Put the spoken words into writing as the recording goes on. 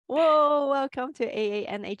Whoa, welcome to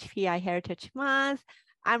AANHPI Heritage Month.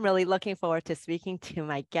 I'm really looking forward to speaking to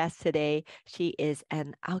my guest today. She is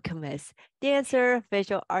an alchemist, dancer,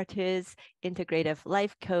 visual artist, integrative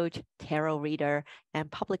life coach, tarot reader,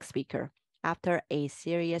 and public speaker. After a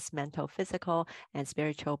serious mental, physical, and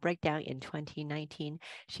spiritual breakdown in 2019,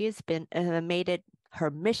 she has been made it her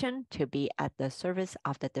mission to be at the service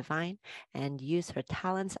of the divine and use her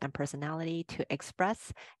talents and personality to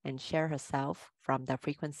express and share herself from the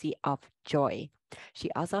frequency of joy. She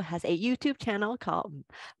also has a YouTube channel called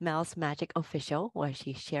Mel's Magic Official, where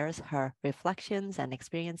she shares her reflections and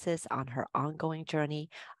experiences on her ongoing journey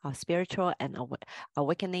of spiritual and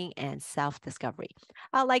awakening and self-discovery.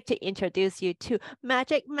 I'd like to introduce you to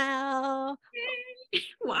Magic Mel.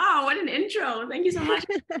 Wow, what an intro. Thank you so much.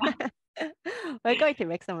 We're going to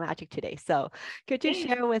make some magic today. So could you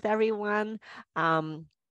share with everyone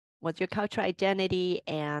what's your cultural identity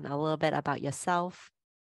and a little bit about yourself?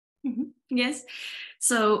 Yes.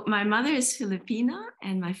 So my mother is Filipina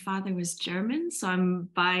and my father was German. So I'm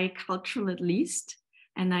bicultural at least.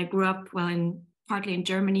 And I grew up, partly in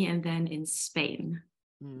Germany and then in Spain.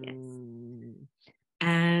 Yes.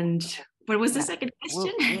 And what was the second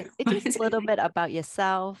question? It's just a little bit about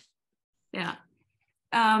yourself. Yeah.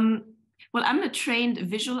 Well, I'm a trained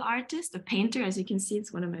visual artist, a painter. As you can see,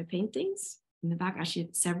 it's one of my paintings in the back. Actually,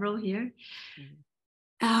 several here.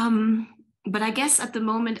 But I guess at the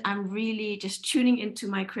moment, I'm really just tuning into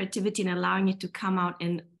my creativity and allowing it to come out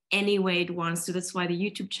in any way it wants to. That's why the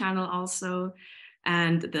YouTube channel also,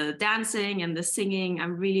 and the dancing and the singing,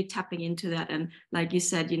 I'm really tapping into that. And like you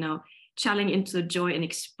said, channeling into the joy and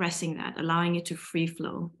expressing that, allowing it to free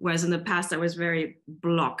flow. Whereas in the past, I was very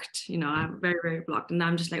blocked, I'm very, very blocked. And now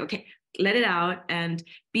I'm just like, okay, let it out and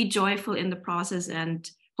be joyful in the process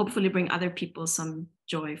and hopefully bring other people some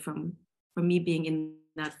joy from me being in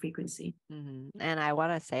that frequency. And I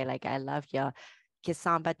want to say, I love your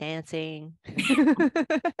kizomba dancing.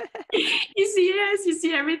 You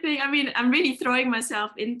see everything. I mean, I'm really throwing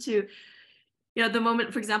myself into, the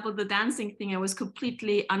moment, for example, the dancing thing, I was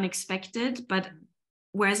completely unexpected, but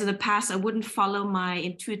whereas in the past, I wouldn't follow my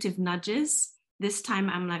intuitive nudges. This time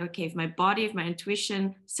I'm like, okay, if my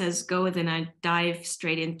intuition says go, then I dive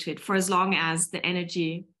straight into it for as long as the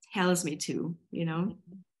energy tells me to,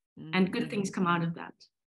 and good things come out of that.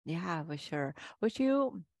 Yeah, for sure.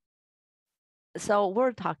 So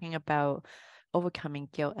we're talking about overcoming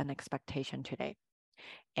guilt and expectation today.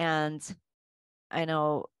 And I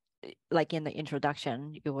know, like in the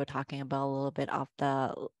introduction, you were talking about a little bit of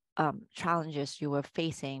the challenges you were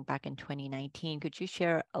facing back in 2019. Could you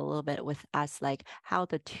share a little bit with us, like how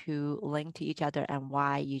the two link to each other and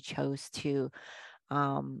why you chose to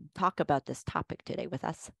talk about this topic today with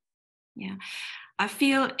us? Yeah, I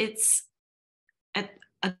feel it's a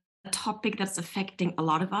topic that's affecting a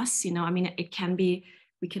lot of us. I mean, it can be,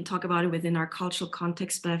 we can talk about it within our cultural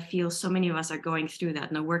context, but I feel so many of us are going through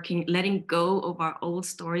that now, letting go of our old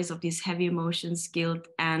stories of these heavy emotions, guilt,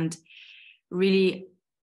 and really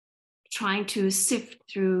trying to sift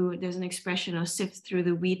through, there's an expression of sift through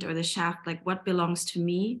the wheat or the chaff, like what belongs to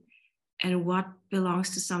me and what belongs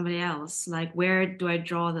to somebody else. Like, where do I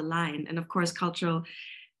draw the line? And of course,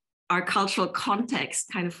 our cultural context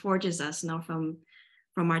kind of forges us now from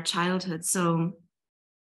our childhood. So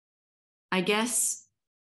I guess,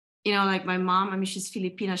 like my mom, I mean, she's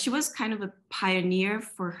Filipina. She was kind of a pioneer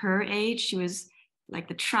for her age. She was like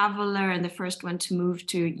the traveler and the first one to move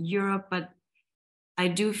to Europe. But I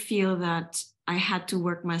do feel that I had to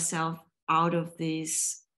work myself out of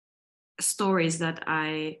these stories that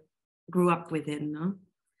I grew up within. No?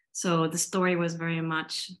 So the story was very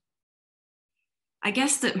much, I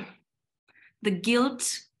guess, the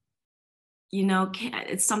guilt,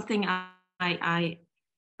 it's something I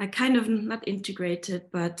kind of not integrated,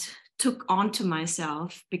 but took onto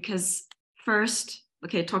myself because first,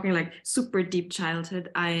 okay, talking like super deep childhood,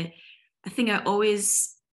 I think I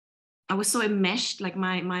was so enmeshed, like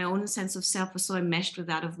my own sense of self was so enmeshed with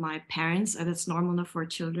that of my parents, and it's normal enough for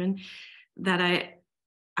children, that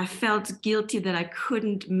I felt guilty that I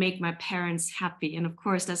couldn't make my parents happy. And of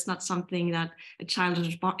course, that's not something that a child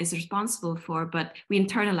is responsible for, but we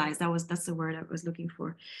internalize, that's the word I was looking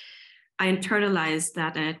for. I internalized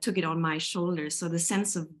that and I took it on my shoulders. So the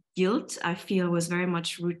sense of guilt, I feel, was very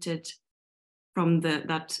much rooted from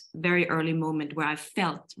that very early moment where I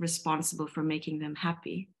felt responsible for making them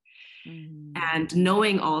happy. And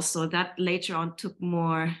knowing also that later on took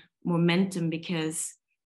more momentum because,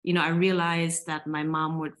 I realized that my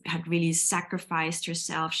mom had really sacrificed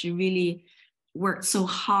herself. She really worked so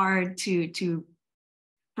hard to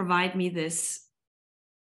provide me this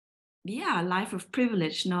life of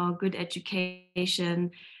privilege, good education,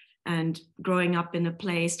 and growing up in a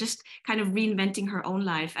place, just kind of reinventing her own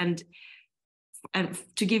life and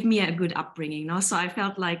to give me a good upbringing. So I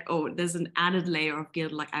felt like, oh, there's an added layer of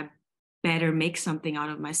guilt, like I better make something out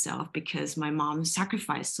of myself because my mom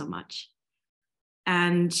sacrificed so much.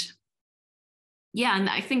 And yeah, and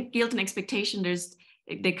I think guilt and expectation,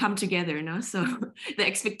 they come together. So the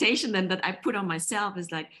expectation then that I put on myself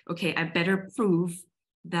is like, okay, I better prove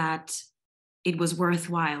that it was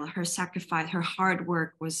worthwhile. Her sacrifice, her hard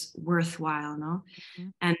work was worthwhile. Mm-hmm.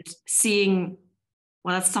 And seeing,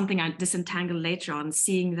 well, that's something I disentangle later on,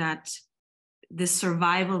 seeing that this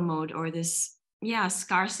survival mode or this,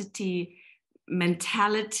 scarcity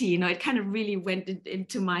mentality, it kind of really went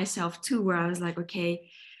into myself too, where I was like, okay,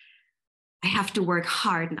 I have to work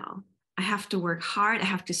hard now. I have to work hard. I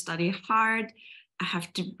have to study hard. I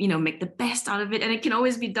have to, make the best out of it. And it can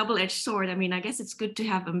always be double-edged sword. I mean, I guess it's good to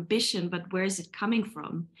have ambition, but where is it coming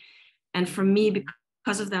from? And for me,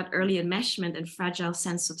 because of that early enmeshment and fragile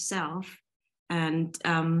sense of self, and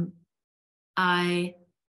I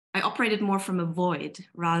operated more from a void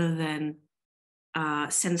rather than a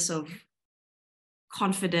sense of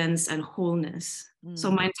confidence and wholeness.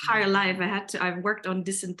 So my entire life, I've worked on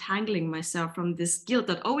disentangling myself from this guilt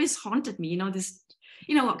that always haunted me.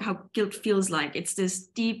 How guilt feels like. It's this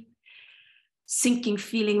deep sinking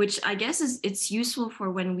feeling, which I guess it's useful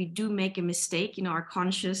for when we do make a mistake. Our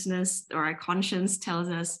consciousness or our conscience tells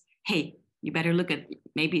us, hey, you better look at,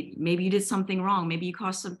 maybe you did something wrong. Maybe you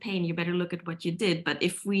caused some pain. You better look at what you did. But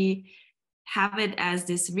if we have it as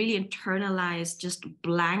this really internalized, just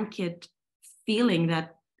blanket feeling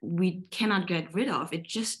that we cannot get rid of, it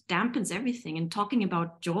just dampens everything. And talking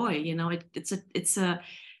about joy, it's a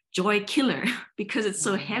joy killer because it's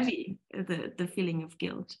so heavy, the feeling of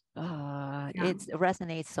guilt. It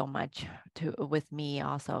resonates so much with me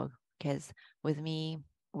also, because with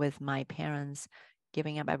my parents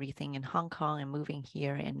giving up everything in Hong Kong and moving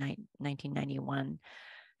here in 1991,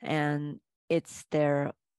 and it's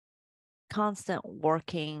their constant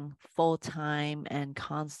working full time and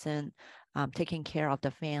constant taking care of the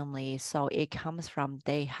family. So it comes from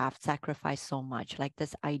they have sacrificed so much, like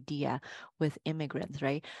this idea with immigrants,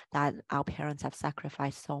 right? That our parents have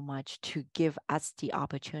sacrificed so much to give us the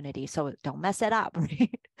opportunity. So don't mess it up,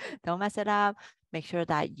 right? Don't mess it up. Make sure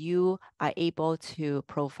that you are able to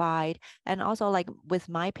provide. And also, like with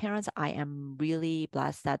my parents, I am really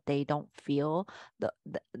blessed that they don't feel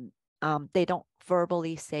they don't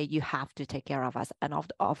verbally say you have to take care of us, and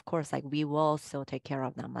of course, like we will still take care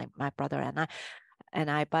of them, like my brother and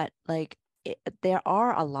I. But like there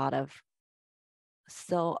are a lot of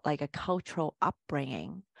still like a cultural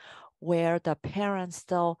upbringing where the parents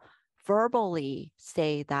still verbally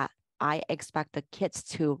say that I expect the kids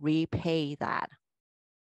to repay that,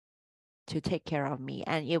 to take care of me.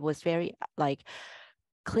 And it was very like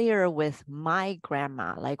clear with my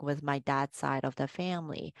grandma, like with my dad's side of the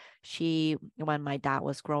family. When my dad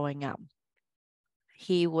was growing up,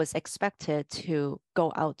 he was expected to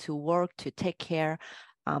go out to work, to take care,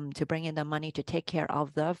 to bring in the money to take care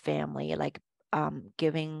of the family, like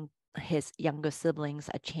giving his younger siblings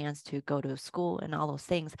a chance to go to school and all those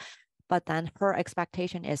things. But then her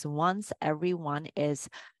expectation is once everyone is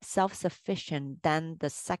self-sufficient, then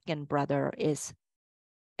the second brother is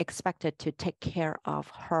expected to take care of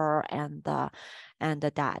her and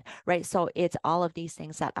the dad, right? So it's all of these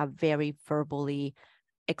things that are very verbally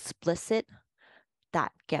explicit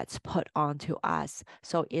that gets put onto us.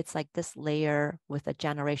 So it's like this layer with a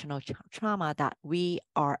generational trauma that we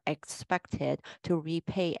are expected to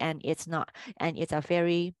repay, and it's not, and it's a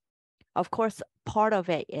very, of course, part of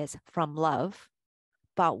it is from love.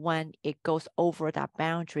 But when it goes over that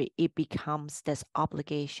boundary, it becomes this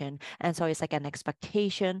obligation. And so it's like an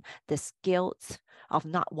expectation, this guilt of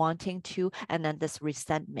not wanting to, and then this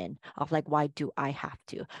resentment of like, why do I have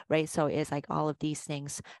to, right? So it's like all of these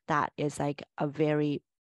things that is like a very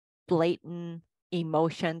blatant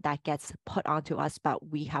emotion that gets put onto us, but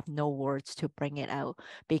we have no words to bring it out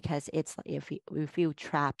because it's like if we feel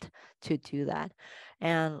trapped to do that.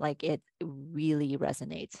 And like it really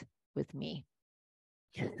resonates with me.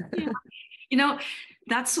 Yeah.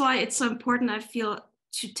 That's why it's so important, I feel,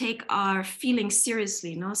 to take our feelings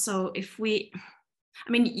seriously. So if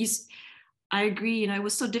I agree, it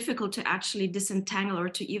was so difficult to actually disentangle or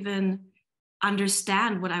to even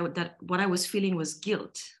understand what I was feeling was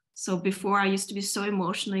guilt. So before, I used to be so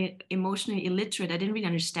emotionally illiterate. I didn't really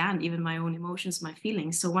understand even my own emotions, my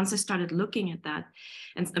feelings. So once I started looking at that,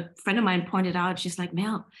 and a friend of mine pointed out, she's like,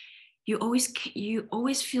 Mel, you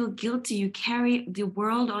always feel guilty. You carry the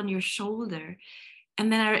world on your shoulder.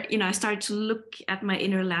 And then I started to look at my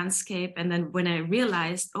inner landscape. And then when I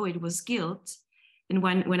realized, oh, it was guilt, And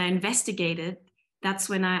when I investigated, that's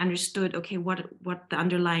when I understood, okay, what the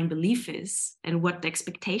underlying belief is and what the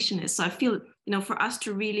expectation is. So I feel, for us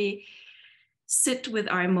to really sit with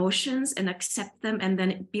our emotions and accept them, and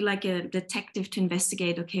then be like a detective to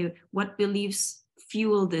investigate, okay, what beliefs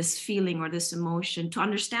fuel this feeling or this emotion, to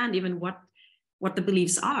understand even what the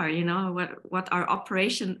beliefs are, what our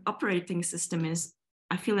operating system is.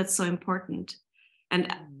 I feel it's so important. And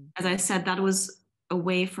as I said, that was a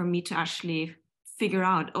way for me to actually figure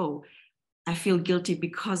out, oh, I feel guilty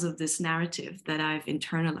because of this narrative that I've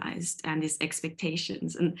internalized and these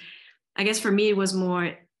expectations. And I guess for me, it was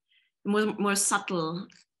more subtle,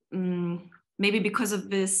 maybe because of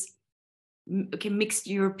this, okay, mixed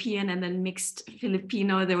European and then mixed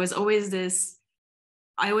Filipino. There was always this,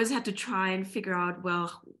 I always had to try and figure out,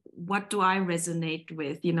 well, what do I resonate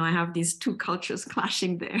with? I have these two cultures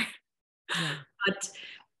clashing there. Yeah. But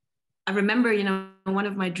I remember, one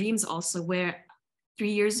of my dreams also, where 3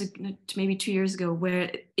 years ago, maybe 2 years ago,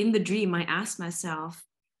 where in the dream I asked myself,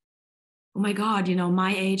 oh my God,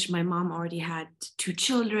 my age, my mom already had 2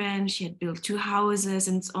 children. She had built 2 houses,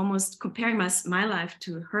 and it's almost comparing my life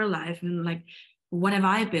to her life, and like, what have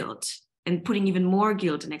I built? And putting even more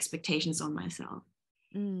guilt and expectations on myself.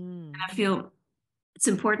 And I feel it's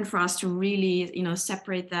important for us to really,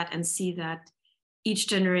 separate that and see that each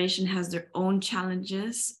generation has their own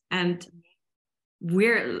challenges. And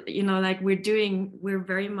we're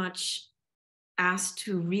very much asked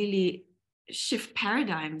to really shift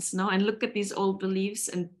paradigms, no, and look at these old beliefs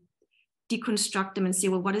and deconstruct them and see,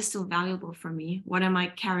 well, what is still valuable for me? What am I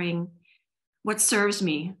carrying? What serves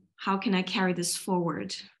me? How can I carry this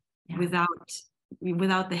forward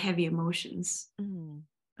without the heavy emotions?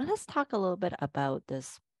 Let's talk a little bit about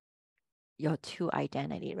this, your two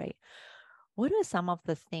identity, right? What are some of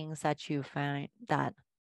the things that you find that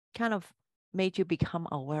kind of made you become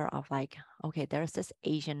aware of, like, okay, there's this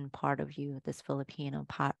Asian part of you, this Filipino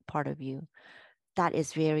part of you that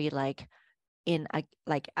is very like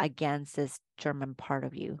against this German part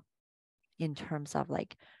of you, in terms of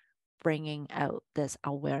like bringing out this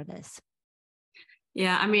awareness?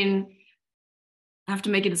 Yeah, I mean, I have to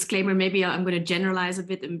make a disclaimer. Maybe I'm going to generalize a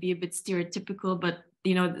bit and be a bit stereotypical, but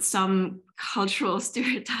some cultural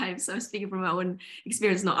stereotypes, I'm speaking from my own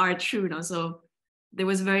experience, now are true now. So there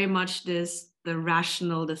was very much the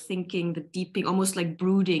rational, the thinking, the deeping, almost like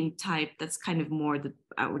brooding type. That's kind of more the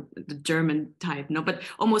German type, no, but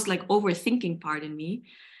almost like overthinking part in me.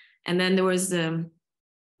 And then there was the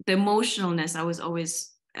emotionalness. I was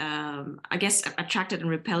always, I guess, attracted and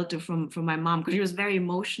repelled to from my mom, because she was very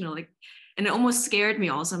emotional, like, and it almost scared me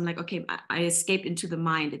also. I'm like, okay, I escaped into the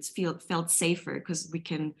mind. It's felt safer because we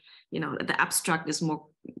can, the abstract is more,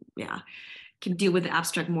 can deal with the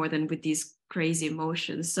abstract more than with these crazy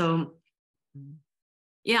emotions. So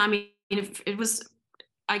yeah, I mean, it was,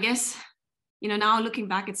 I guess, now looking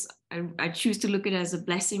back, I choose to look at it as a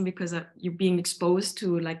blessing, because you're being exposed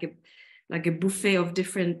to like a buffet of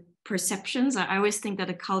different perceptions. I always think that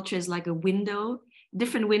a culture is like a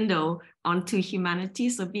different window onto humanity.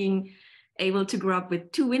 So being able to grow up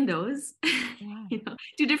with two windows,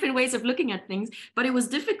 two different ways of looking at things. But it was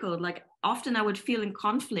difficult. Like, often I would feel in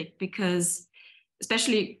conflict, because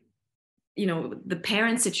especially, the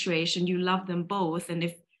parent situation, you love them both. And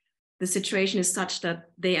if the situation is such that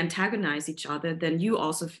they antagonize each other, then you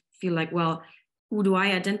also feel like, well, who do I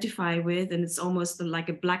identify with? And it's almost like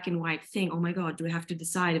a black and white thing. Oh my God, do I have to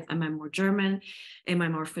decide if am I more German? Am I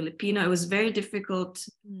more Filipino? It was very difficult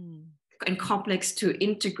and complex to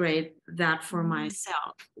integrate that for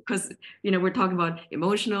myself, because, we're talking about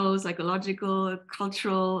emotional, psychological,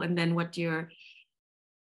 cultural, and then what you're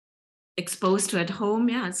exposed to at home.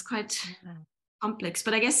 Yeah, it's quite complex.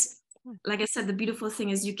 But I guess, like I said, the beautiful thing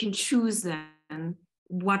is you can choose then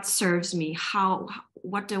what serves me,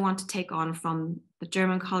 what do I want to take on from the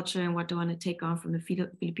German culture, and what do I want to take on from the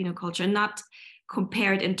Filipino culture, and not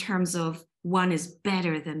compare it in terms of one is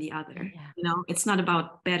better than the other. It's not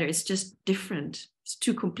about better, it's just different. It's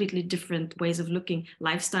two completely different ways of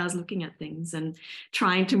lifestyles, looking at things, and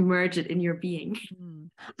trying to merge it in your being.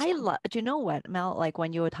 Do you know what, Mel, like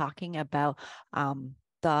when you were talking about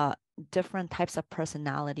the different types of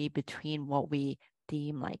personality between what we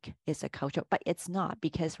deem like is a culture, but it's not,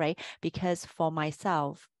 because for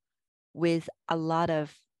myself, with a lot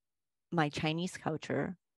of my Chinese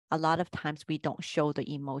culture, a lot of times we don't show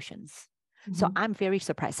the emotions. So Mhm. I'm very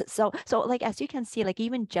surprised. So like as you can see, like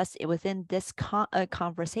even just within this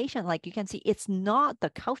conversation, like you can see it's not the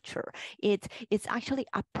culture. It's actually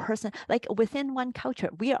a person. Like within one culture,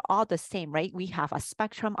 we are all the same, right? We have a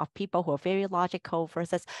spectrum of people who are very logical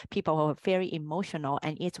versus people who are very emotional,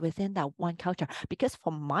 and it's within that one culture. Because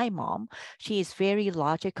for my mom, she is very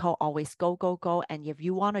logical, always go go go, and if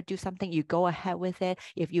you want to do something, you go ahead with it.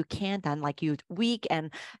 If you can't, then like you weak and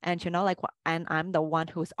you know like and I'm the one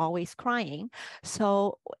who's always crying.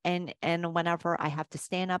 So and whenever I have to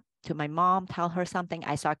stand up to my mom, tell her something,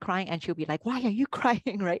 I start crying and she'll be like, why are you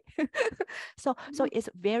crying? Right. So it's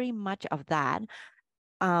very much of that.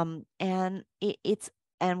 And it's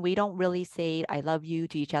and we don't really say I love you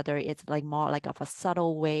to each other. It's like more like of a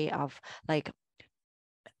subtle way of like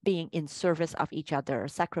being in service of each other,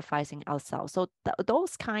 sacrificing ourselves. So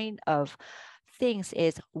those kind of things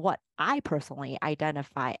is what I personally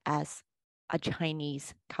identify as a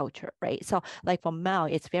Chinese culture, right? So like for Mel,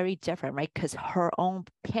 it's very different, right? Because her own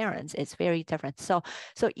parents is very different. So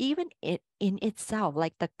even in itself,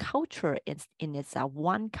 like the culture is in itself,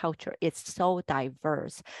 one culture, it's so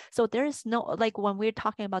diverse. So there's no like when we're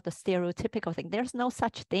talking about the stereotypical thing, there's no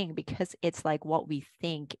such thing because it's like what we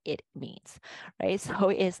think it means, right? So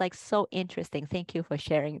it's like so interesting. Thank you for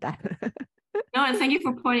sharing that. No, and thank you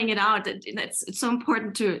for pointing it out. It's so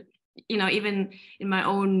important to, even in my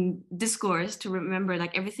own discourse, to remember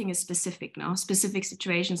like everything is specific, no? Specific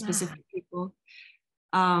situations, Yeah. specific people.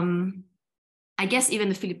 Um, I guess even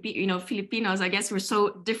the Filipinos, I guess we're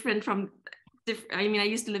so different from I mean, I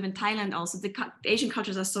used to live in Thailand also. The Asian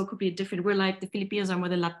cultures are so completely different. We're like the Filipinos are more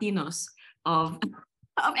the Latinos of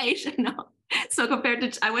of Asia now. So compared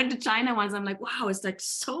to, I went to China once. I'm like, wow, it's like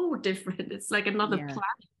so different. It's like another Yeah.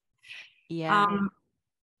 planet. Yeah. Um,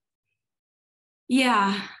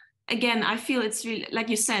 yeah. Again, I feel it's really, like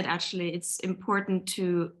you said, actually, it's important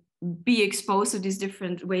to be exposed to these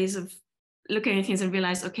different ways of looking at things and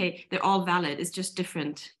realize, okay, they're all valid. It's just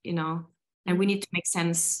different, and we Mm. need to make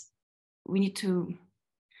sense. We need to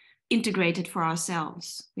integrate it for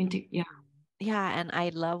ourselves. Yeah. Yeah, and I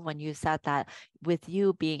love when you said that with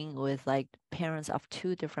you being with like parents of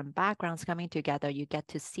two different backgrounds coming together, you get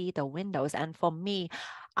to see the windows. And for me,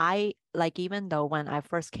 I like even though when I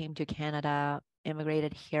first came to Canada,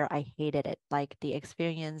 immigrated here, I hated it. Like the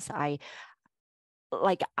experience, I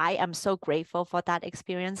am so grateful for that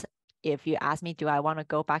experience. If you ask me, do I want to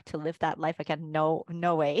go back to live that life again? No,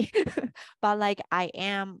 no way. But like I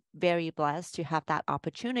am very blessed to have that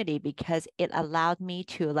opportunity because it allowed me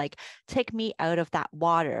to like take me out of that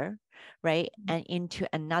water, right? And into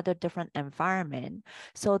another different environment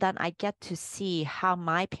so that I get to see how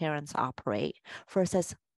my parents operate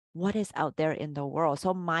versus what is out there in the world.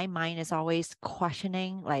 So my mind is always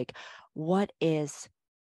questioning like what is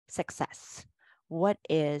success? What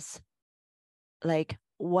is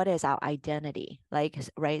what is our identity like,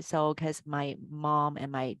 right? So because my mom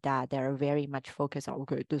and my dad, they're very much focused on,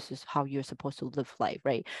 okay, this is how you're supposed to live life,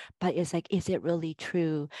 right? But it's like, is it really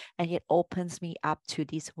true? And it opens me up to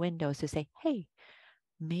these windows to say, hey,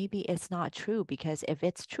 maybe it's not true, because if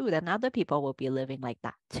it's true, then other people will be living like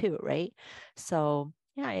that too, right? So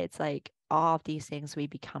yeah, it's like all of these things we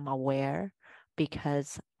become aware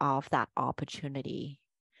because of that opportunity.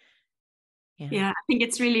 Yeah. Yeah, I think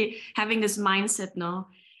it's really having this mindset now,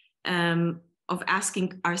 of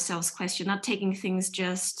asking ourselves questions, not taking things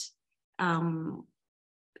just,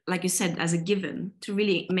 like you said, as a given, to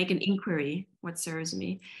really make an inquiry. What serves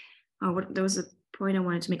me? Oh, there was a point I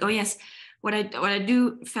wanted to make. Oh yes, what I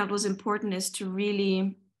do felt was important is to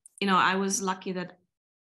really, I was lucky that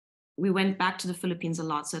we went back to the Philippines a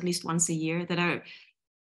lot, so at least once a year. That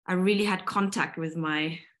I really had contact with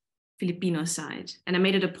my Filipino side, and I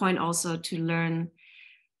made it a point also to learn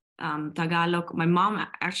Tagalog. My mom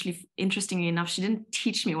actually, interestingly enough, she didn't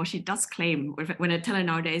teach me. Well, she does claim when I tell her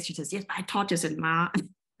nowadays, she says, "Yes, I taught you," said Ma.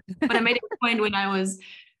 But I made it a point when I was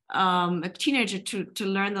a teenager to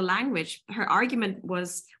learn the language. Her argument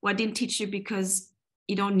was, "Well, I didn't teach you because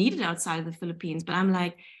you don't need it outside of the Philippines." But I'm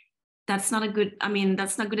like, that's not a good. I mean,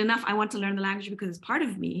 that's not good enough. I want to learn the language because it's part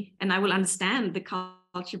of me, and I will understand the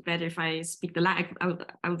culture better if I speak the language.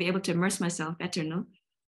 I will be able to immerse myself better, no?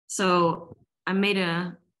 So I made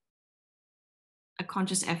a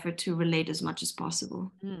conscious effort to relate as much as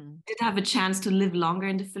possible. Mm. Did have a chance to live longer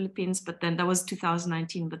in the Philippines, but then that was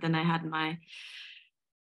 2019. But then I had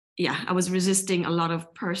I was resisting a lot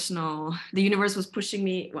of personal, the universe was pushing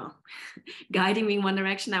me, well, guiding me in one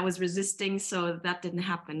direction. I was resisting. So that didn't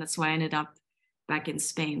happen. That's why I ended up back in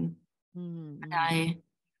Spain. Mm.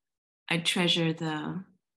 I treasure the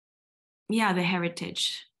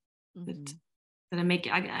heritage that, Mm. that I make,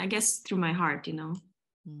 I guess through my heart,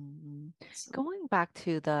 Mhm. So Going back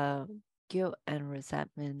to the guilt and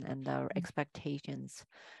resentment and the mm, expectations,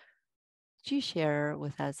 could you share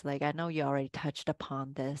with us, like, I know you already touched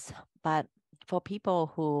upon this, but for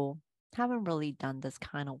people who haven't really done this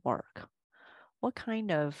kind of work, what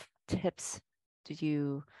kind of tips do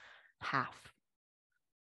you have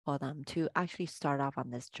for them to actually start off on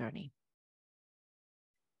this journey?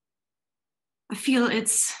 I feel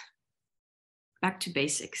it's back to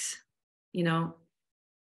basics, you know,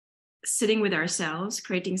 sitting with ourselves,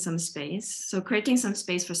 creating some space. So creating some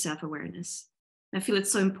space for self-awareness. I feel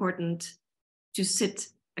it's so important to sit,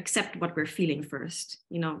 accept what we're feeling first,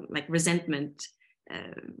 you know, like resentment,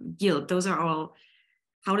 uh, guilt. Those are all,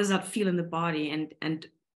 how does that feel in the body, and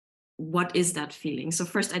what is that feeling? So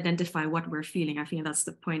first identify what we're feeling. I think that's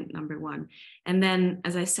the point number one. And then,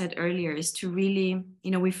 as I said earlier, is to really,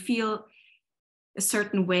 you know, we feel a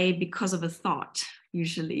certain way because of a thought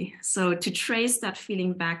usually. So to trace that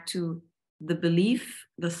feeling back to the belief,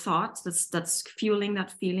 the thought that's fueling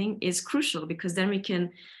that feeling is crucial, because then we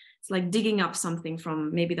can, it's like digging up something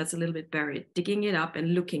from maybe that's a little bit buried, digging it up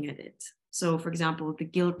and looking at it. So for example, the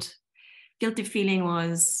guilty feeling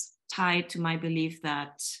was tied to my belief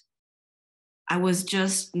that I was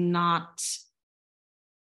just not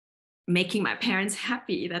making my parents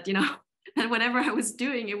happy, that, you know, that whatever I was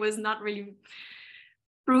doing, it was not really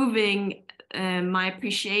proving my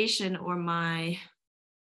appreciation or my,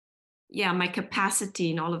 yeah, my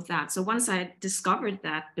capacity and all of that. So once I discovered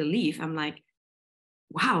that belief, I'm like,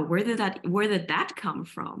 wow, where did that come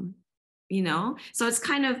from, you know? So it's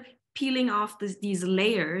kind of peeling off these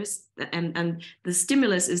layers, and the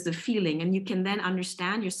stimulus is the feeling, and you can then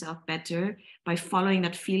understand yourself better by following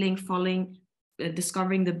that feeling, following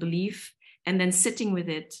discovering the belief, and then sitting with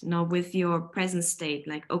it, you know, with your present state,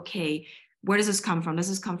 like, okay, where does this come from? Does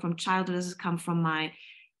this come from childhood? Does this come from my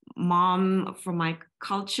mom, from my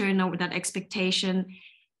culture, you know, that expectation?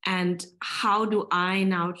 And how do I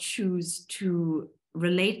now choose to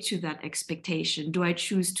relate to that expectation? Do I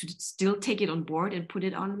choose to still take it on board and put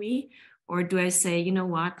it on me? Or do I say, you know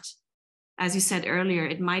what, as you said earlier,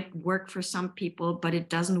 it might work for some people, but it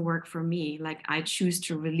doesn't work for me. Like, I choose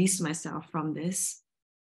to release myself from this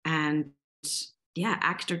and, yeah,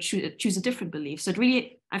 act or choose a different belief. So it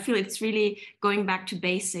really, I feel it's really going back to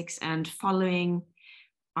basics and following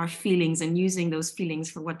our feelings and using those feelings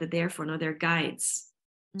for what they're there for. No, they're guides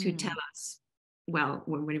to tell Mm, us, well,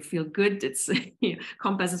 when we feel good, it's you know,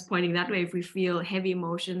 compass is pointing that way. If we feel heavy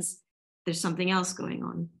emotions, there's something else going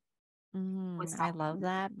on. I love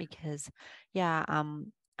that because, yeah,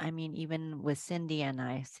 I mean, even with Cindy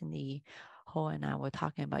Ho and I were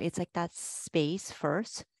talking about, it's like that space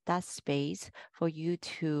first, that space for you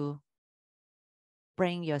to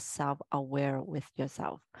bring yourself aware with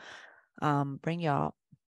yourself, bring your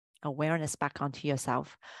awareness back onto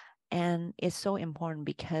yourself. And it's so important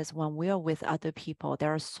because when we're with other people,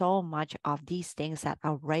 there are so much of these things that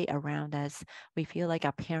are right around us. We feel like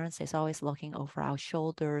our parents is always looking over our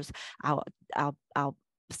shoulders, our our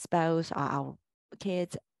spouse or our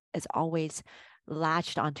kids is always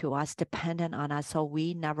latched onto us, dependent on us. So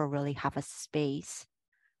we never really have a space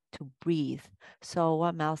to breathe. So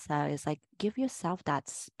what Mel said is like give yourself that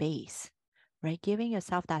space, right? Giving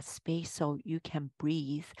yourself that space so you can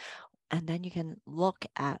breathe and then you can look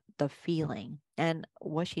at the feeling. And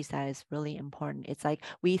what she said is really important. It's like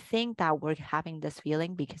we think that we're having this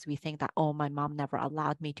feeling because we think that, oh, my mom never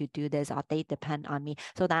allowed me to do this or they depend on me.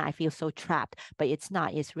 So that I feel so trapped. But it's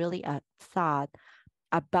not. It's really a thought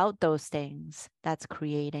about those things that's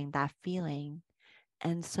creating that feeling.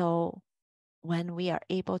 And so when we are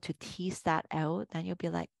able to tease that out, then you'll be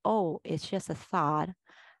like, oh, it's just a thought.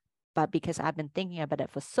 But because I've been thinking about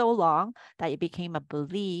it for so long that it became a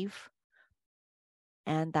belief,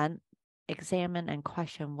 and then examine and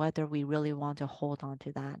question whether we really want to hold on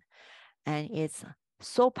to that. And it's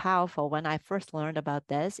so powerful. When I first learned about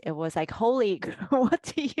this, it was like, holy, what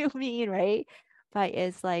do you mean, right? But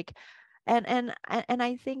it's like, and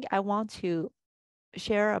I think I want to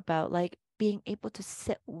share about like being able to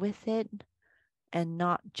sit with it and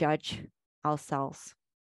not judge ourselves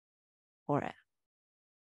for it.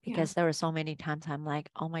 Yeah, Because there were so many times I'm like,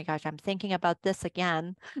 oh my gosh, I'm thinking about this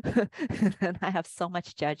again. And I have so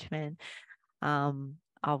much judgment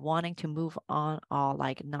of wanting to move on or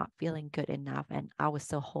like not feeling good enough. And I was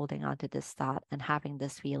still holding on to this thought and having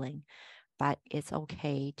this feeling. But it's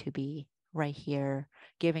okay to be right here,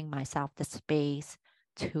 giving myself the space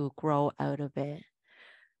to grow out of it.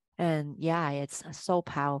 And yeah, it's so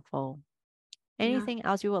powerful. yeah. Anything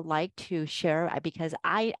else you would like to share? Because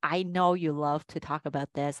I know you love to talk about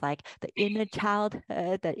this, like the inner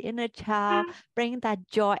childhood, the inner child, bring that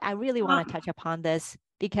joy. I really want Well, to touch upon this.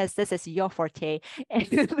 because this is your forte.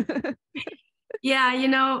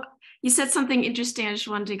 Yeah, you said something interesting. I just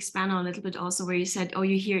want to expand on a little bit also, where you said, oh,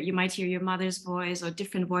 you might hear your mother's voice or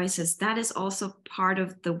different voices. That is also part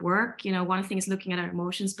of the work. One thing is looking at our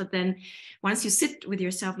emotions, but then once you sit with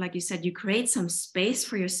yourself, like you said, you create some space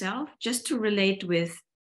for yourself just to relate with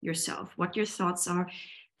yourself, what your thoughts are,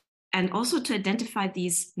 and also to identify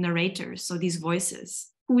these narrators, so these voices.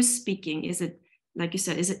 Who's speaking? Is it, like you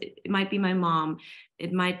said, it might be my mom,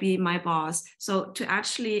 it might be my boss. So to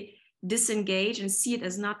actually disengage and see it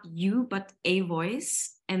as not you, but a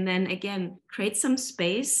voice, and then again, create some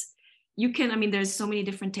space. You can, there's so many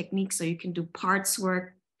different techniques. So you can do parts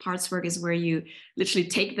work. Parts work is where you literally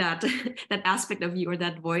take that that aspect of you or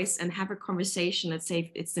that voice and have a conversation. Let's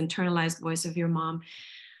say it's the internalized voice of your mom.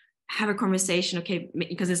 Have a conversation, okay,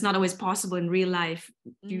 because it's not always possible in real life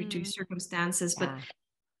due to circumstances, but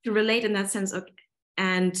to relate in that sense,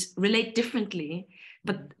 and relate differently.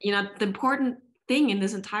 But the important thing in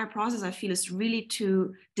this entire process, I feel, is really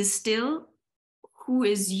to distill who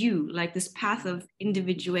is you, like this path of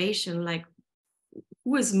individuation, like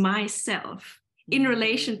who is myself in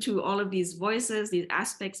relation to all of these voices, these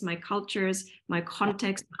aspects, my cultures, my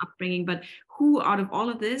context, my upbringing. But who out of all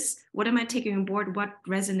of this, what am I taking on board? What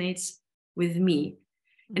resonates with me?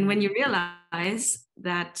 And when you realize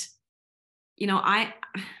that,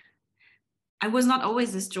 I was not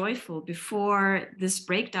always this joyful before this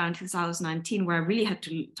breakdown in 2019, where I really had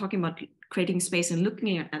to, talking about creating space and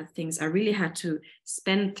looking at things, I really had to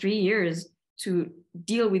spend 3 years to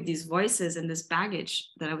deal with these voices and this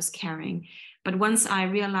baggage that I was carrying. But once I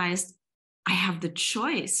realized I have the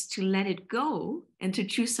choice to let it go and to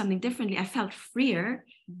choose something differently, I felt freer.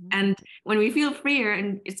 And when we feel freer,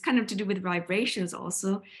 and it's kind of to do with vibrations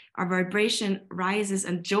also, our vibration rises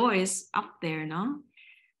and joy is up there, no?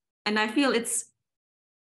 And I feel it's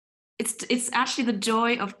actually the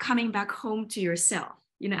joy of coming back home to yourself.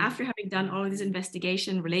 After having done all of this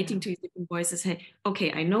investigation, relating to these different voices, hey,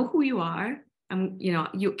 okay, I know who you are.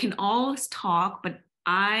 You can always talk, but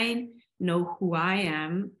I know who I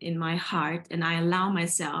am in my heart, and I allow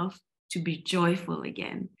myself to be joyful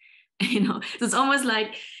again. So it's almost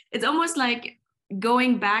like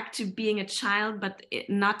going back to being a child, but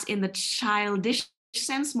not in the childish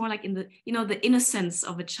sense, more like in the the innocence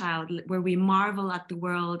of a child, where we marvel at the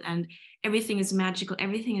world and everything is magical,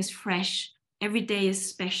 everything is fresh, every day is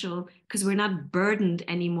special, because we're not burdened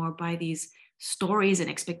anymore by these stories and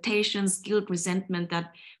expectations, guilt, resentment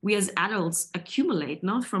that we as adults accumulate,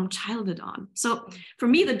 not from childhood on. So for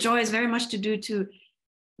me, the joy is very much to do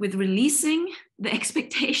with releasing the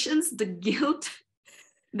expectations, the guilt,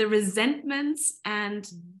 the resentments, and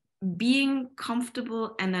being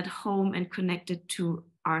comfortable and at home and connected to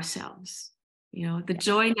ourselves. The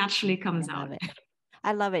joy naturally comes out.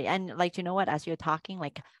 I love it. And like, you know what, as you're talking,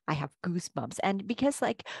 like I have goosebumps. And because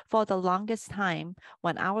like for the longest time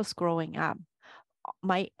when I was growing up,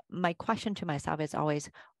 my question to myself is always,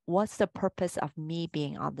 what's the purpose of me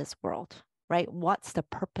being on this world? Right? What's the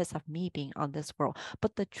purpose of me being on this world?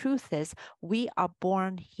 But the truth is, we are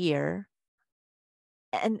born here,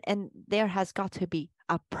 and there has got to be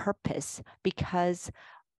a purpose, because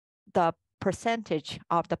the percentage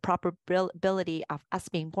of the probability of us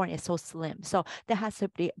being born is so slim. So there has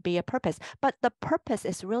to be a purpose. But the purpose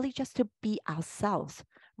is really just to be ourselves,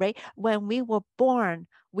 right? When we were born,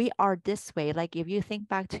 we are this way. Like if you think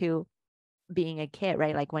back to being a kid,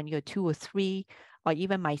 right? Like when you're 2 or 3, or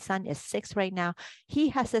even my son is 6 right now, he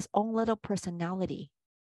has his own little personality.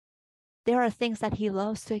 There are things that he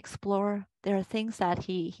loves to explore. There are things that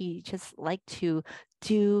he just like to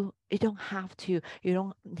do. He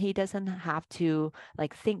doesn't have to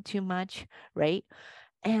like think too much, right?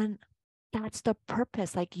 And that's the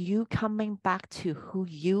purpose, like you coming back to who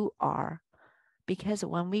you are. Because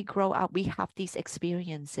when we grow up, we have these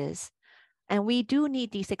experiences, and we do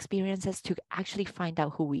need these experiences to actually find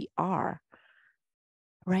out who we are,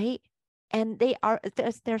 right? And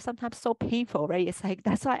they're sometimes so painful, right? It's like,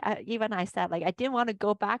 that's why I said, like, I didn't want to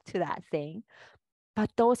go back to that thing, but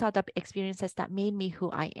those are the experiences that made me who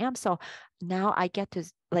I am. So now I get to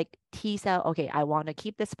like tease out, okay, I want to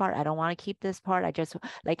keep this part, I don't want to keep this part, I just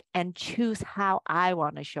like, and choose how I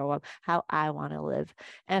want to show up, how I want to live.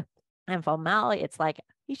 And for Mally, it's like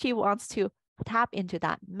she wants to tap into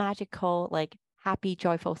that magical, like happy,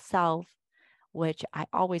 joyful self, which I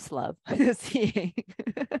always love seeing.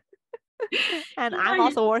 And I'm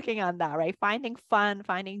also working on that, right? Finding fun,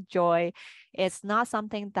 finding joy. It's not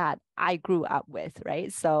something that I grew up with,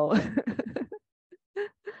 right? So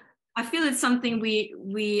I feel it's something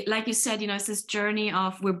we like you said, it's this journey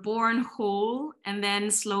of we're born whole, and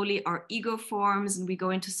then slowly our ego forms and we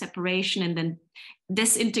go into separation, and then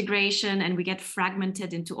disintegration, and we get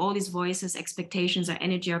fragmented into all these voices, expectations, our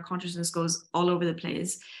energy, our consciousness goes all over the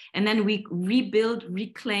place. And then we rebuild,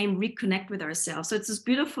 reclaim, reconnect with ourselves. So it's this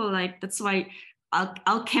beautiful, like, that's why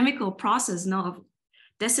alchemical process now of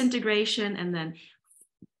disintegration and then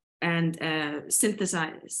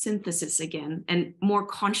synthesis again, and more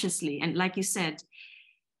consciously. And like you said,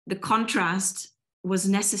 the contrast was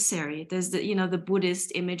necessary. There's the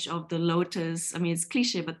Buddhist image of the lotus. I mean, it's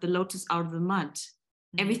cliche, but the lotus out of the mud.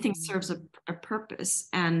 Everything serves a purpose.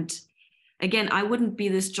 And again, I wouldn't be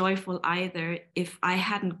this joyful either if I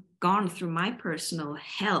hadn't gone through my personal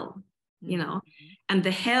hell, and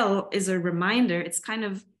the hell is a reminder. It's kind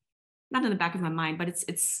of not in the back of my mind, but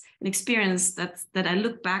it's an experience that I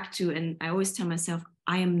look back to, and I always tell myself,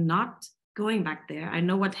 I am not going back there. I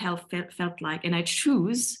know what hell felt like, and I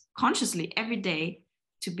choose consciously every day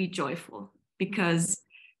to be joyful, because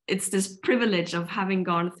it's this privilege of having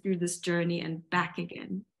gone through this journey and back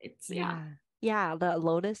again. It's the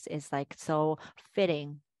lotus is like so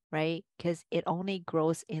fitting, right? Because it only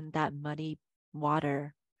grows in that muddy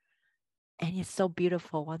water, and it's so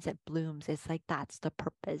beautiful once it blooms. It's like that's the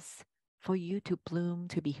purpose, for you to bloom,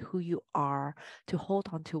 to be who you are, to hold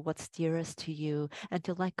on to what's dearest to you, and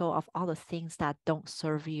to let go of all the things that don't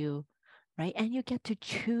serve you, right? And you get to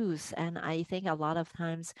choose. And I think a lot of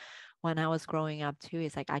times when I was growing up too,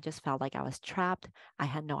 it's like I just felt like I was trapped. I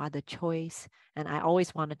had no other choice. And I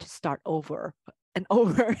always wanted to start over and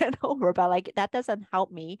over and over. But like that doesn't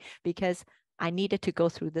help me, because I needed to go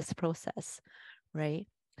through this process, right?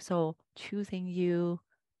 So choosing you,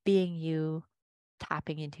 being you,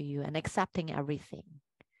 tapping into you, and accepting everything.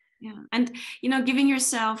 Yeah. And, giving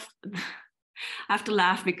yourself, I have to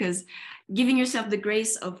laugh because giving yourself the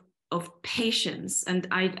grace of patience. And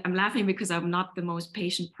I'm laughing because I'm not the most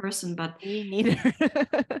patient person, but me neither.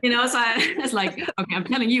 so it's like, okay, I'm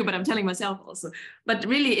telling you, but I'm telling myself also. But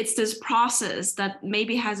really, it's this process that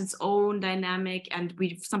maybe has its own dynamic, and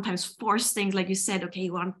we sometimes force things, like you said,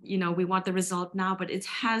 okay, we want the result now, but it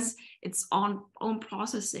has its own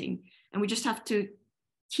processing, and we just have to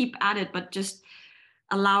keep at it, but just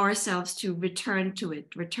allow ourselves to return to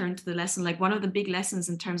the lesson. Like one of the big lessons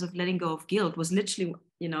in terms of letting go of guilt was literally,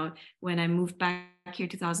 when I moved back here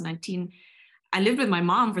 2019, I lived with my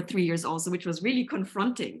mom for 3 years also, which was really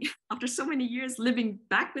confronting after so many years living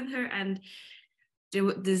back with her. And there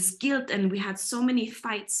was this guilt, and we had so many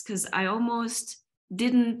fights because I almost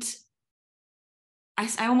didn't, I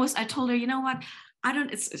told her, you know what?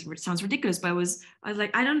 It sounds ridiculous, but I was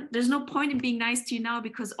like, there's no point in being nice to you now,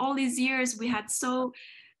 because all these years we had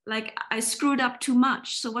I screwed up too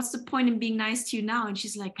much. So what's the point in being nice to you now? And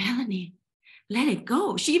she's like, Melanie, let it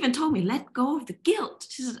go. She even told me, let go of the guilt.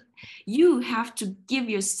 She said, you have to give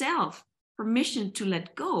yourself permission to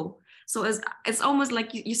let go. So it's almost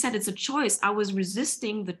like you said, it's a choice. I was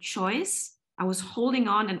resisting the choice. I was holding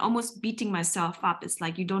on and almost beating myself up. It's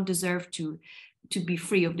like, you don't deserve to be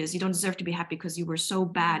free of this. You don't deserve to be happy because you were so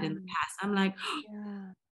bad in the past. I'm like,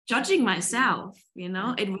 judging myself,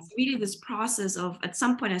 It was really this process of, at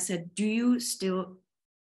some point I said, do you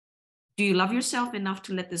love yourself enough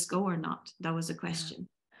to let this go or not? That was a question.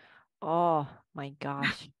 Oh my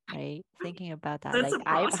gosh, right? Thinking about that, That's like a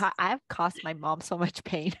process. I've caused my mom so much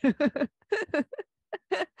pain.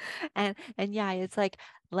 and yeah, it's like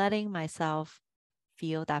letting myself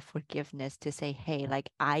feel that forgiveness, to say, hey, like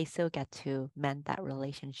I still get to mend that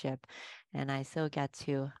relationship, and I still get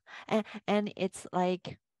to, and it's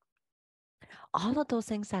like all of those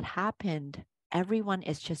things that happened, everyone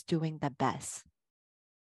is just doing the best,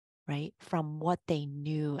 right? From what they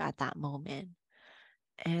knew at that moment.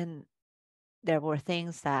 And there were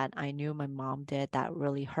things that I knew my mom did that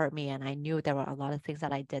really hurt me. And I knew there were a lot of things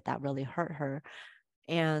that I did that really hurt her.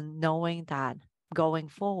 And knowing that going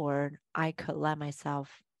forward, I could let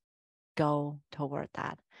myself go toward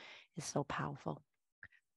that is so powerful.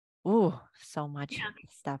 Ooh, so much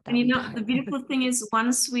stuff that And we the beautiful thing is,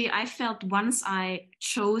 once I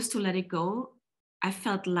chose to let it go, I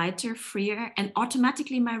felt lighter, freer, and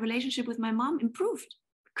automatically my relationship with my mom improved,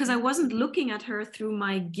 because I wasn't looking at her through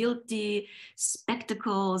my guilty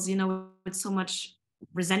spectacles, with so much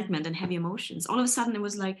resentment and heavy emotions. All of a sudden it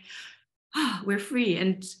was like, we're free.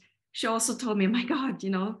 And she also told me, oh my God,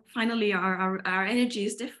 finally our energy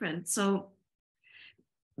is different. So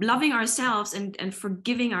loving ourselves and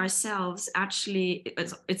forgiving ourselves, actually,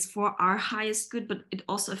 it's for our highest good, but it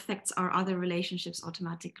also affects our other relationships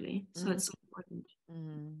automatically. So it's so important.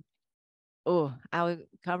 Oh, our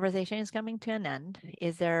conversation is coming to an end.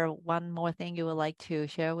 Is there one more thing you would like to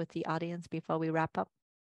share with the audience before we wrap up?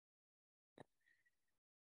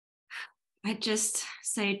 I just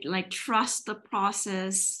say, like, trust the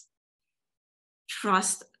process,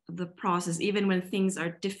 trust the process, even when things are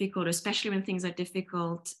difficult, especially when things are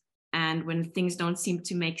difficult and when things don't seem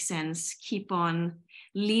to make sense. Keep on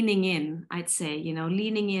leaning in, I'd say,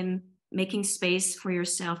 leaning in, making space for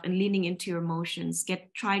yourself and leaning into your emotions.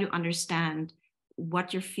 Try to understand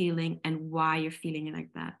what you're feeling and why you're feeling it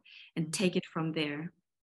like that, and take it from there.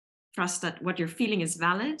 Trust that what you're feeling is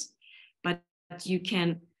valid, but you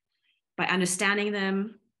can, by understanding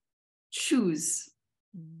them, choose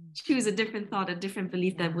a different thought, a different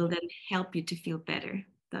belief that will then help you to feel better.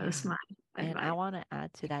 That was my advice. And I want to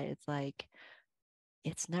add to that, it's like,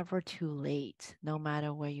 it's never too late, no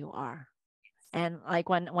matter where you are. And like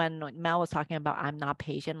when Mel was talking about I'm not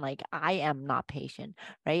patient, like I am not patient,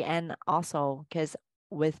 right? And also because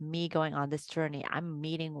with me going on this journey, I'm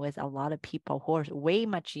meeting with a lot of people who are way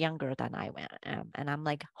much younger than I am. And I'm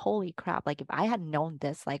like, holy crap, like if I had known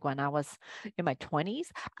this like when I was in my 20s,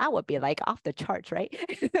 I would be like off the charts, right?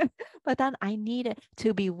 But then I needed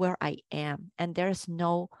to be where I am. And there's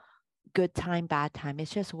no good time, bad time.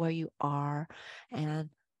 It's just where you are. And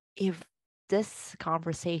if this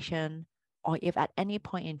conversation, or if at any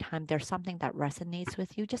point in time there's something that resonates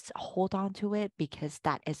with you, just hold on to it, because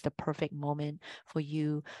that is the perfect moment for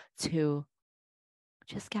you to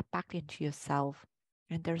just get back into yourself.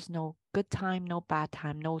 And there's no good time, no bad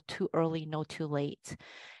time, no too early, no too late.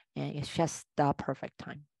 And it's just the perfect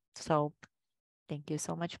time. So thank you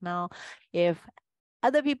so much, Mel. If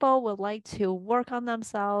other people would like to work on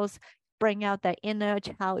themselves, bring out their inner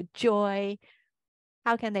child joy,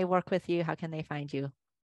 how can they work with you? How can they find you?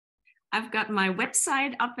 I've got my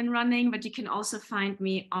website up and running, but you can also find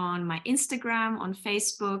me on my Instagram, on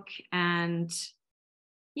Facebook, and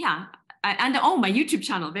yeah, and my YouTube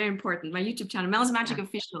channel, very important. My YouTube channel, Mel's Magic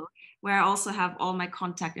Official, where I also have all my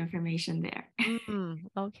contact information there.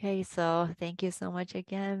 Okay, so thank you so much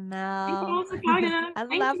again, Thank you Mel. also, Claudia. I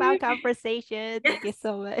Thank love our you. conversation. Yes. Thank you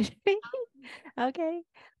so much. Okay,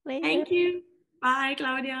 later. Thank you. Bye,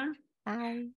 Claudia. Bye.